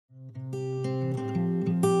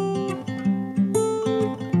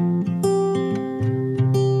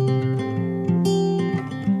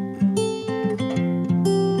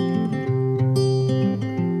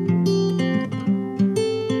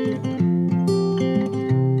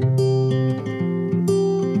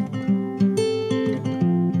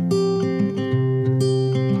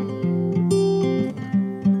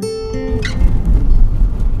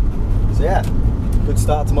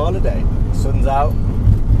start to my holiday. The sun's out,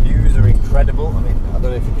 views are incredible. I mean, I don't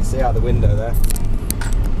know if you can see out the window there.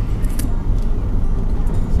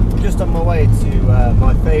 So I'm just on my way to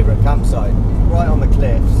my favourite campsite, right on the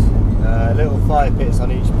cliffs. Little fire pits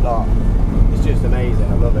on each plot. It's just amazing,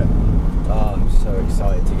 I love it. Oh, I'm so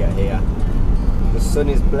excited to get here. The sun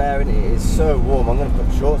is blaring, it is so warm, I'm going to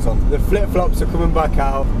put shorts on. The flip-flops are coming back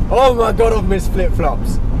out. Oh my god, I've missed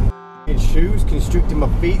flip-flops. Shoes constricting my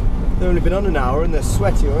feet. They've only been on an hour and they're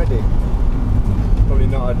sweaty already. Probably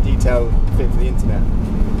not a detailed fit for the internet.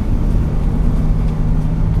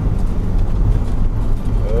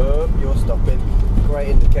 Oh, you're stopping. Great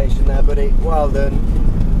indication there, buddy. Well done.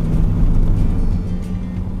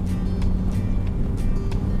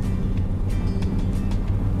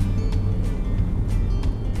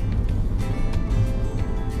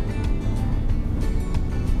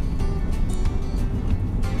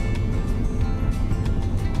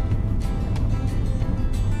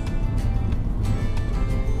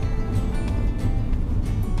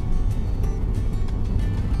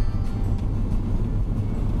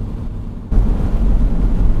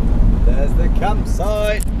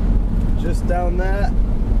 Campsite just down there.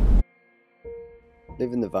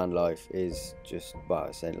 Living the van life is just, well,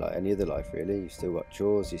 it's like any other life really. You still got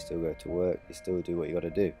chores, you still go to work, you still do what you got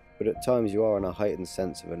to do, but at times you are on a heightened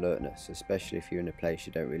sense of alertness, especially if you're in a place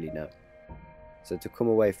you don't really know. So to come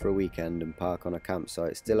away for a weekend and park on a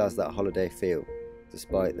campsite still has that holiday feel,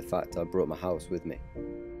 despite the fact I brought my house with me.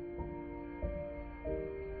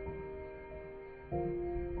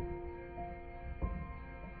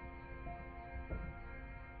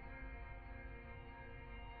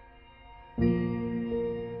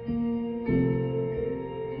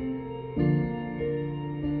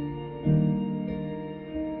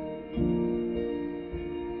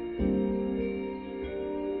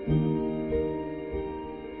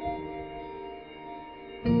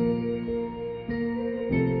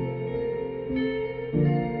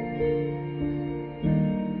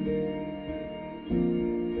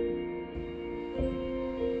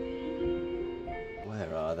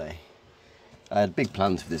 I had big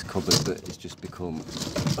plans for this cupboard, but it's just become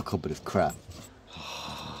a cupboard of crap.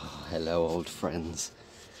 Oh, hello, old friends.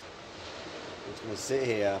 I'm just going to sit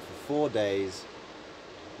here for 4 days,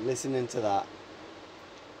 listening to that,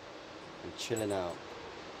 and chilling out.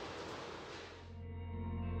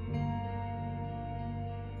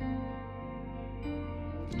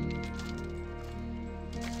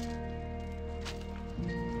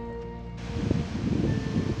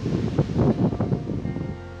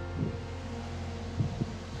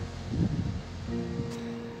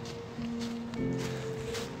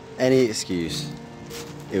 Any excuse,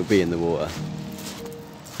 it'll be in the water.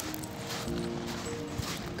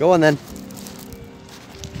 Go on then.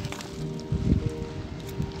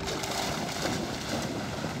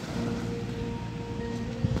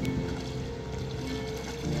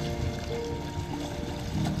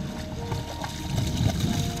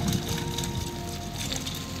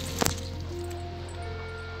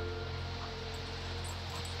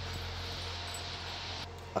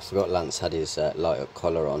 I forgot Lance had his light up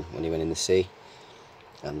collar on when he went in the sea,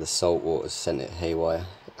 and the salt water sent it haywire.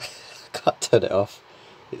 I can't turn it off,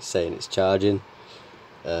 it's saying it's charging.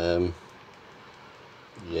 Yeah,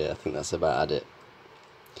 I think that's about had it.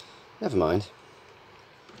 Never mind.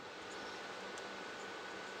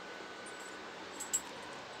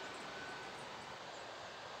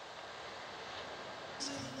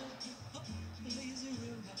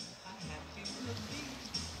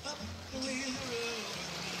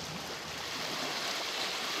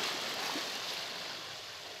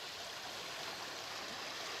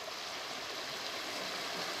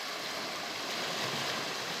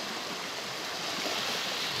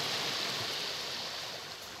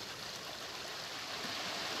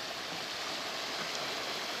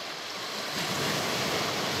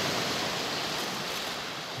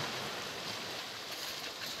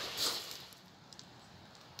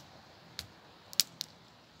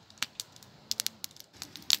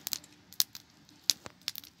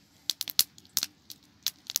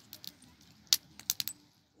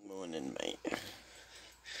 Morning, mate.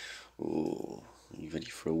 Ooh, you ready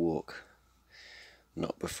for a walk?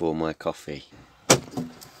 Not before my coffee.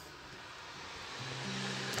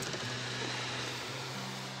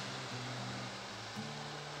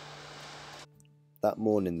 That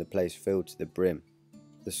morning the place filled to the brim.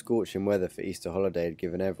 The scorching weather for Easter holiday had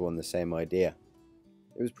given everyone the same idea.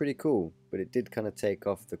 It was pretty cool, but it did kind of take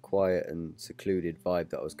off the quiet and secluded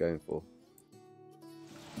vibe that I was going for.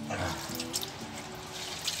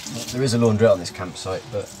 There is a laundrette on this campsite,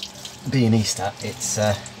 but being Easter, it's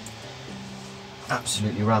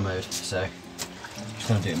absolutely rammed, so Just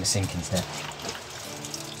gonna do it in the sink instead.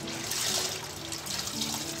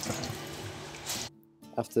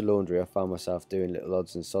 After the laundry, I found myself doing little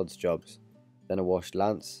odds and sods jobs. Then I washed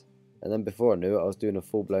Lance, and then before I knew it, I was doing a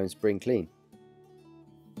full-blown spring clean.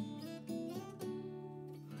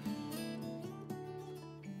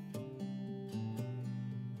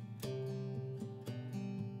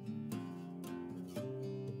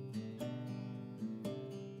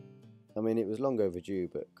 I mean, it was long overdue,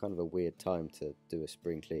 but kind of a weird time to do a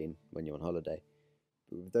spring clean when you're on holiday.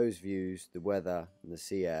 But with those views, the weather and the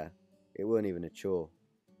sea air, it weren't even a chore.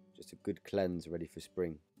 Just a good cleanse ready for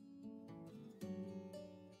spring.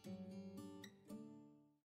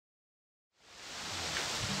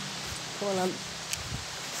 Come on, Lance.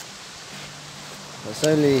 It's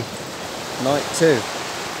only night 2,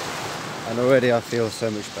 and already I feel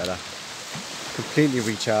so much better. Completely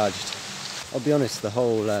recharged. I'll be honest, the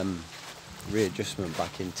whole readjustment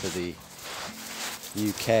back into the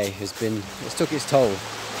UK it's took its toll.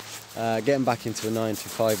 Getting back into a 9 to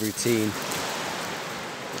 5 routine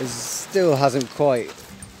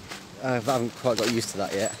I haven't quite got used to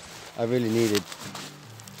that yet. I really needed.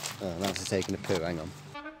 Oh, Lance is taking a poo. Hang on.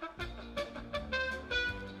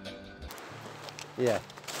 Yeah,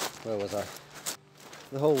 where was I?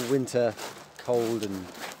 The whole winter, cold and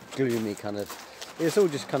gloomy kind of. It's all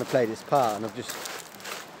just kind of played its part, and I've just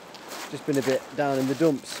been a bit down in the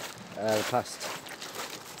dumps the past,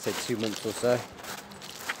 say, 2 months or so.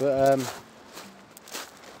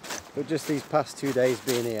 But just these past 2 days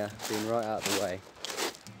being here, being right out of the way,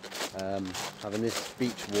 having this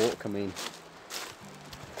beach walk, I mean,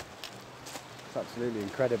 it's absolutely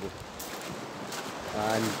incredible.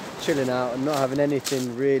 And chilling out and not having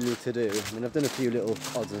anything really to do. I mean, I've done a few little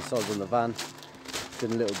odds and sods on the van,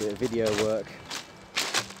 done a little bit of video work.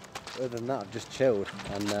 Other than that, I've just chilled,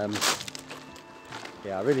 and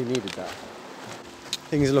yeah, I really needed that.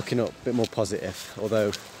 Things are looking up, a bit more positive,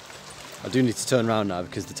 although I do need to turn around now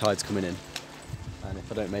because the tide's coming in, and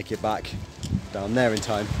if I don't make it back down there in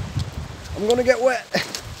time, I'm gonna get wet.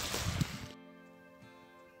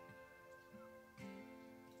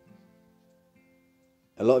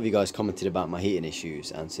 A lot of you guys commented about my heating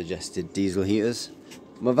issues and suggested diesel heaters.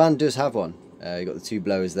 My van does have one. You got the 2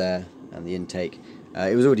 blowers there and the intake.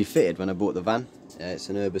 It was already fitted when I bought the van. It's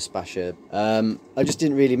an Urba Spasher. I just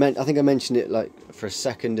didn't really I think I mentioned it like for a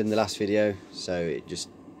second in the last video, so it just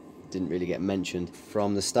didn't really get mentioned.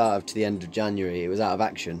 From the start to the end of January, it was out of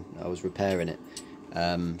action. I was repairing it,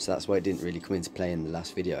 so that's why it didn't really come into play in the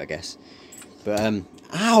last video, I guess. But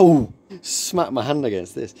ow! Smacked my hand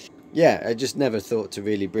against this. Yeah, I just never thought to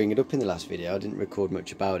really bring it up in the last video. I didn't record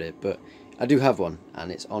much about it, but I do have one,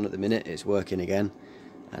 and it's on at the minute. It's working again,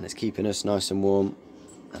 and it's keeping us nice and warm.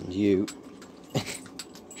 And you,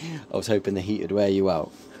 I was hoping the heat would wear you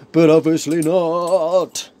out, but obviously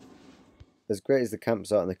not. As great as the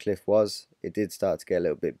campsite on the cliff was, it did start to get a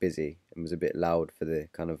little bit busy and was a bit loud for the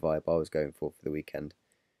kind of vibe I was going for the weekend.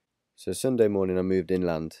 So Sunday morning I moved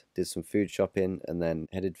inland, did some food shopping, and then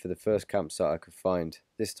headed for the first campsite I could find,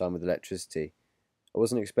 this time with electricity. I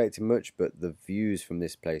wasn't expecting much, but the views from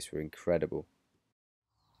this place were incredible.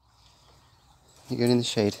 You going in the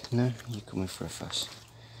shade? No? You're coming for a fuss.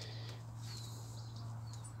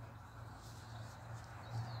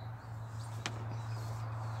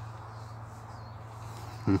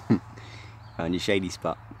 Found your shady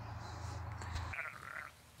spot.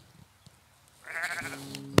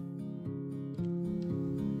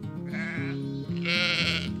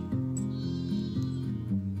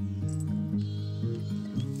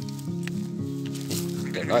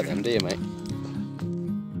 Don't like them, do you, mate?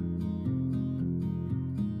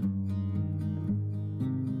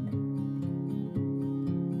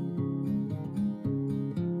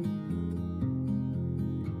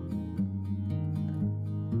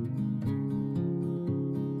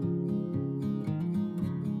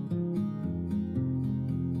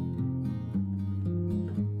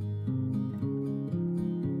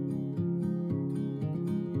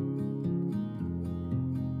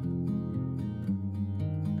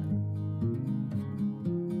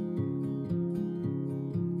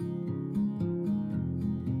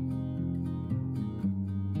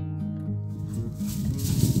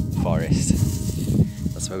 Forest.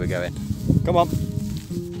 That's where we're going. Come on.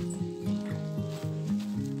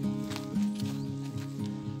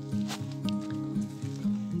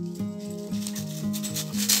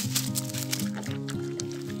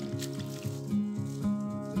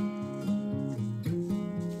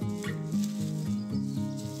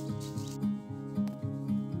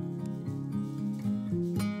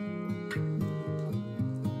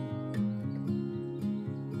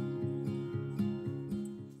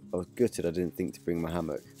 gutted I didn't think to bring my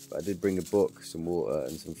hammock, but I did bring a book, some water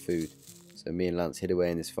and some food. So me and Lance hid away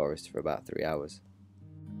in this forest for about 3 hours.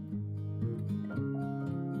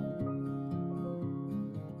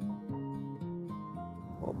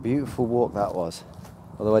 What a beautiful walk that was.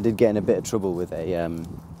 Although I did get in a bit of trouble with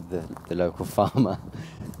the local farmer.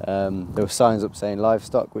 There were signs up saying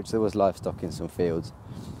livestock, which there was livestock in some fields.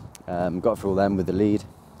 Got through all them with the lead.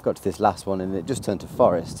 Got to this last one and it just turned to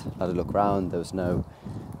forest. I had a look around, there was no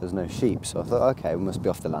sheep, so I thought, okay, we must be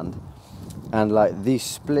off the land. And like the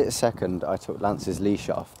split second I took Lance's leash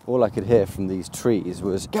off, all I could hear from these trees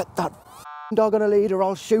was, "Get that dog on a lead or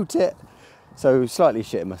I'll shoot it." So slightly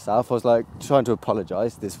shitting myself, I was like trying to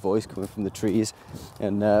apologise to this voice coming from the trees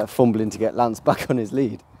and fumbling to get Lance back on his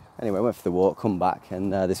lead. Anyway, I went for the walk, come back,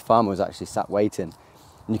 and this farmer was actually sat waiting.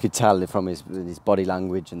 And you could tell from his body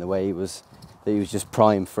language and the way he was, that he was just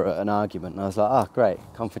primed for an argument. And I was like, oh great,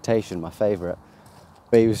 confrontation, my favourite.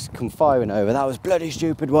 But he was come firing over, "That was bloody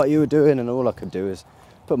stupid what you were doing," and all I could do is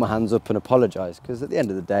put my hands up and apologise, because at the end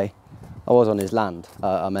of the day, I was on his land.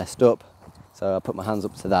 I messed up, so I put my hands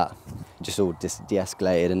up to that. Just all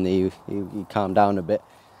de-escalated, and he calmed down a bit.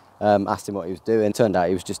 Asked him what he was doing. Turned out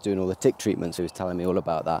he was just doing all the tick treatments, so he was telling me all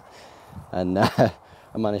about that. And I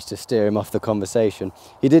managed to steer him off the conversation.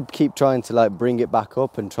 He did keep trying to like bring it back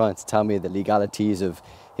up and trying to tell me the legalities of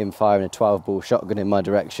him firing a 12-ball shotgun in my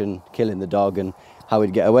direction, killing the dog, and how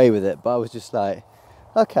he'd get away with it. But I was just like,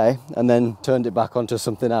 okay, and then turned it back onto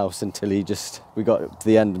something else until we got to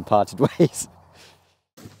the end and parted ways.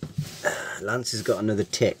 Lance has got another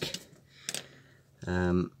tick.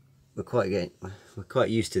 We're quite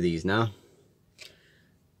used to these now,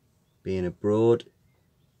 being abroad.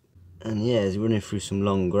 And yeah, he's running through some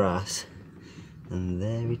long grass, and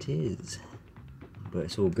there it is. But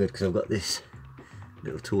it's all good because I've got this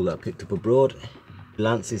little tool that I picked up abroad.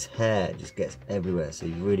 Lance's hair just gets everywhere, so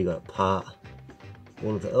you've really got to part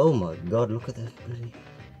all of it. Oh my god, look at this bloody...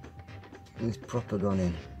 He's proper gone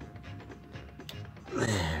in.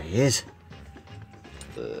 There he is.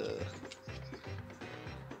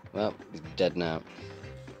 Well, he's dead now.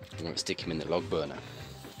 I'm going to stick him in the log burner.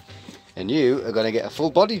 And you are going to get a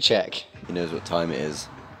full body check. He knows what time it is.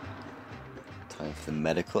 Time for the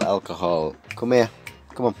medical alcohol. Come here.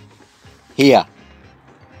 Come on. Here.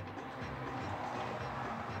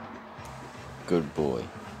 Good boy.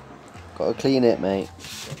 Got to clean it, mate.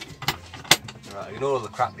 Right, ignore all the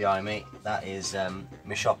crap behind me. That is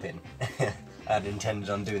my shopping. I hadn't intended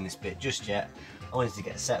on doing this bit just yet. I wanted to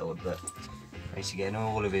get settled, but basically getting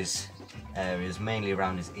all of his areas, mainly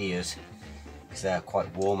around his ears, because they're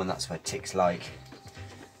quite warm and that's where ticks like.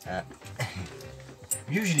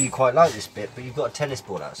 Usually you quite like this bit, but you've got a tennis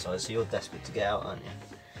ball outside, so you're desperate to get out, aren't you?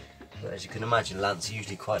 But as you can imagine, Lance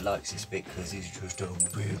usually quite likes this bit because he's just a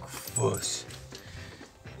big fuss.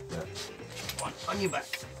 But, on your back.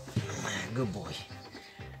 Good boy.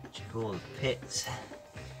 Check all the pits.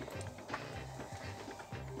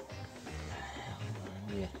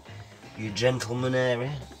 Yeah. Your gentleman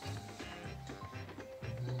area.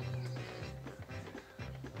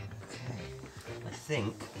 Okay, I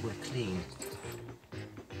think we're clean.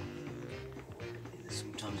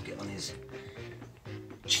 Sometimes get on his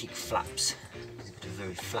cheek flaps. He's got a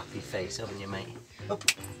very flappy face, haven't you, mate? Up,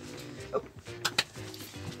 up.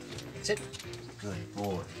 That's it. Good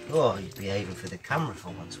boy. Oh, you're behaving for the camera for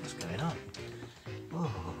once. What's going on?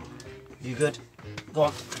 Oh, you good? Go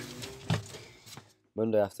on.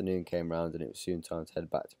 Monday afternoon came round and it was soon time to head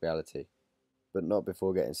back to reality, but not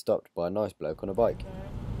before getting stopped by a nice bloke on a bike.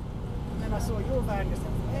 And then I saw your van and said,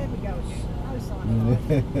 there we go again, no sign of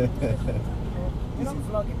life. You're not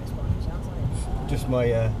vlogging this one, sounds like. Just my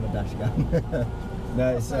dash cam.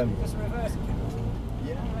 No, it's just reverse it.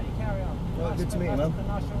 Yeah. Let you carry on. Well, good to meet you, man.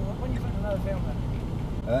 When you put another film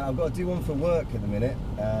then? I've got to do one for work at the minute,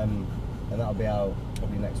 and that'll be out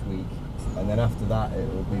probably next week. And then after that, it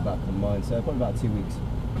will be back on mine, so probably about 2 weeks.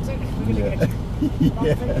 Yeah.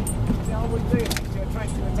 I always do it to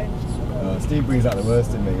attract your attention. Steve brings out the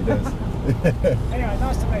worst in me, he does. Anyway,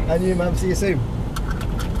 nice to meet you. And you, man, see you soon.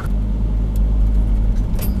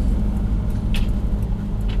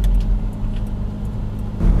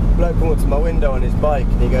 Bloke come up to my window on his bike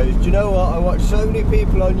and he goes, "Do you know what? I watch so many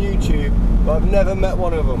people on YouTube, but I've never met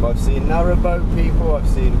one of them. I've seen narrowboat people, I've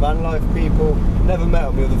seen Vanlife people, never met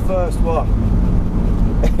them. You're the first one."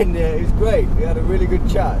 And yeah, it was great. We had a really good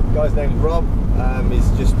chat. The guy's name's Rob. He's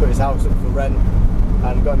just put his house up for rent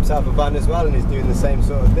and got himself a van as well, and he's doing the same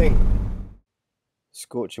sort of thing.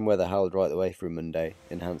 Scorching weather howled right the way through Monday,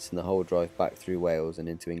 enhancing the whole drive back through Wales and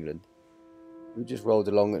into England. We just rolled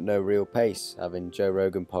along at no real pace, having Joe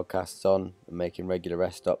Rogan podcasts on and making regular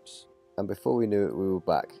rest stops. And before we knew it, we were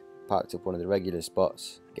back, packed up one of the regular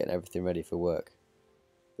spots, getting everything ready for work.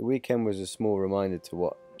 The weekend was a small reminder to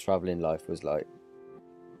what travelling life was like,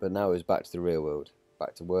 but now it was back to the real world,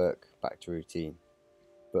 back to work, back to routine.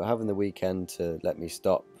 But having the weekend to let me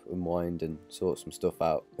stop, unwind and sort some stuff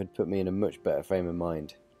out had put me in a much better frame of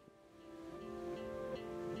mind